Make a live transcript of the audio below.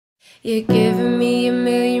You're giving me a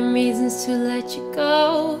million reasons to let you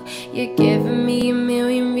go. You're giving me a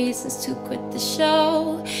million reasons to quit the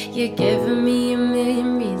show. You're giving me a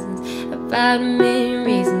million reasons, about a million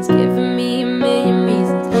reasons. Giving me a million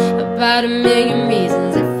reasons, about a million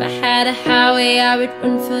reasons. If I had a highway, I would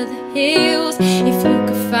run for the hills. If you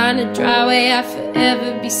could find a dry way, I'd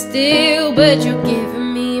forever be still. But you're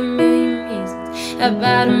giving me a million reasons,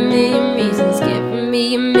 about a million reasons. Giving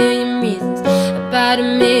me a million reasons, about a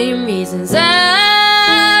million reasons.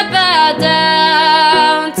 I bow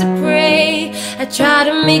down to pray. I try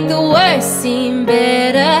to make the worst seem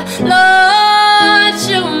better. Lord,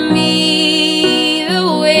 show me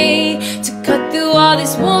the way to cut through all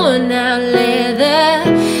this worn out leather.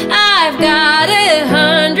 I've got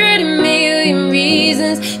 100 million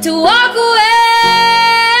reasons to walk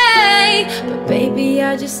away, but baby,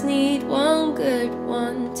 I just need one good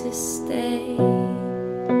one to stay.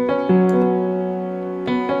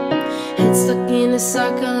 Stuck in a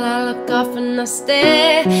circle, I look off and I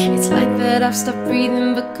stare. It's like that I've stopped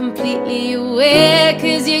breathing but completely aware.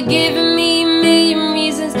 Cause you're giving me a million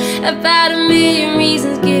reasons, about a million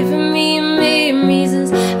reasons. Giving me a million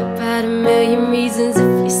reasons, about a million reasons.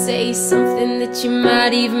 If you say something that you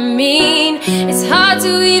might even mean, it's hard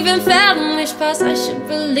to even fathom which parts I should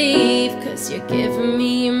believe. Cause you're giving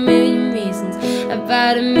me a million reasons,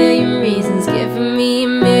 about a million reasons. Giving me a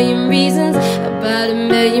million reasons, about a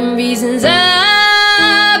million reasons.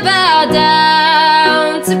 I bow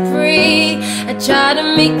down to pray. I try to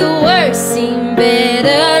make the worst seem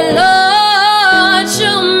better. Lord,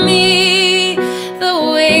 show me the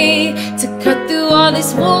way to cut through all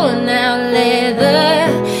this worn out leather.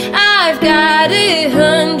 I've got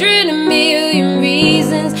 100 million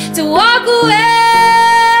reasons to walk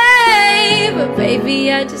away, but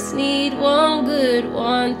baby, I just need one good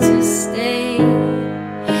one to stay.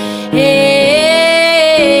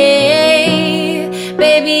 Hey,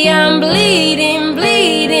 baby, I'm bleeding,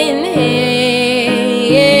 bleeding. Hey,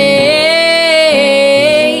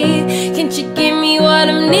 can't you give me what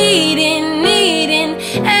I'm needing, needing?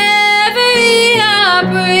 Every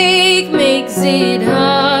heartbreak makes it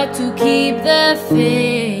hard to keep the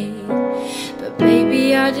faith, but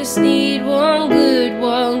baby, I just need one good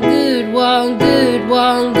one, good one, good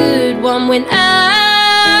one, good one. When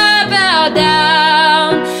I bow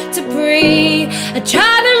down to pray, I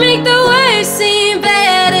try to make the worst seem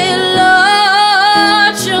better.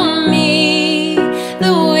 Lord, show me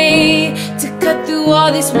the way to cut through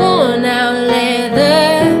all this worn out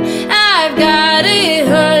leather. I've got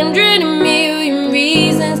 100 million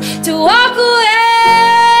reasons to walk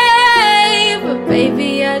away, but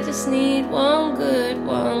baby, I just need one good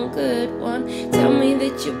one, good one. Tell me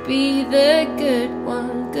that you'll be the good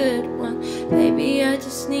one, good one. Baby, I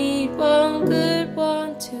just need one good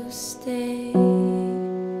one to stay.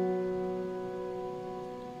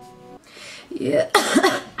 Yeah.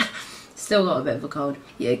 Still got a bit of a cold.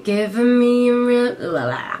 You're giving me a real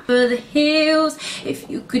for the hills. If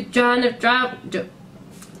you could drive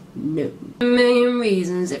no. A million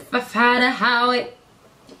reasons. If I've had a highway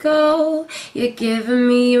go. You're giving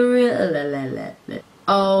me a real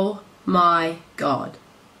oh my god.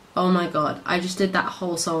 Oh my god. I just did that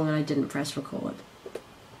whole song and I didn't press record.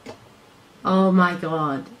 Oh my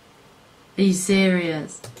god. Are you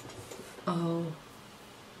serious? Oh.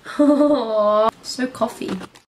 So coffee.